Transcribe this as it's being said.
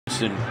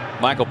Harris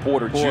and Michael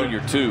Porter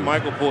Jr. too.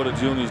 Michael Porter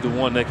Jr. is the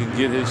one that can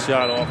get his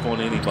shot off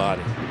on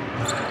anybody.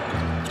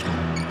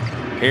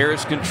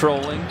 Harris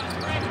controlling.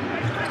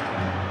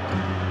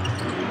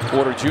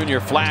 Porter Jr.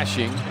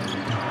 flashing.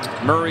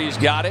 Murray's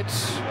got it.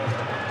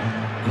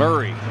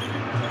 Murray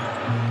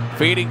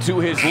fading to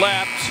his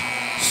left.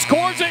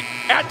 Scores it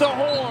at the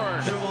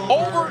horn.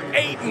 Over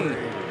Ayton.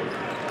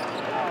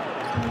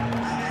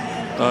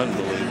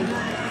 Unbelievable.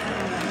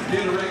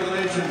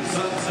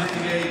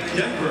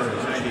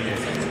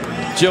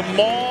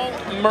 Jamal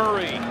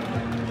Murray.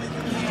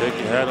 Take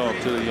your hat off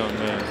to the young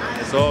man.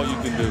 That's all you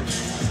can do.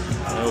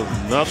 There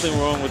was nothing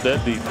wrong with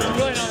that defense.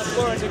 Really on the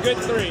floor. It's a good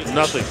three.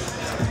 Nothing.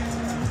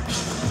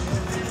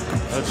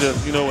 That's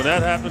just, you know, when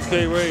that happens,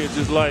 K-Ray, it's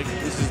just like,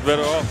 this is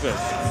better offense.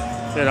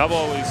 And I've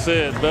always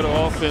said better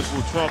offense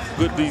will trump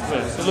good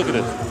defense. And look at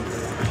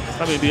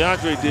this. I mean,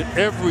 DeAndre did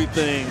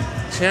everything,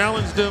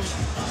 challenged him,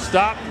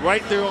 stopped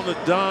right there on the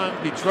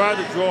dime. He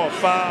tried to draw a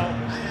foul,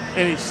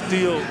 and he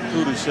still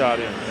threw the shot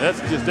in.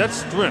 That's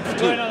strength,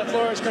 too. Really on the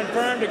floor is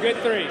confirmed. A good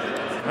three.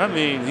 I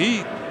mean,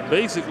 he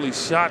basically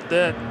shot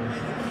that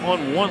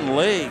on one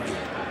leg.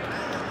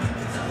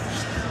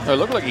 It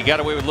looked like he got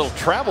away with a little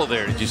travel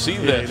there. Did you see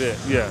that? Yeah, he did.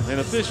 Yeah, and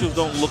officials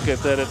don't look at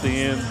that at the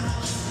end,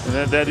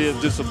 and that is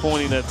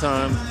disappointing at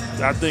times.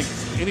 I think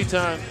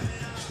anytime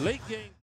late game.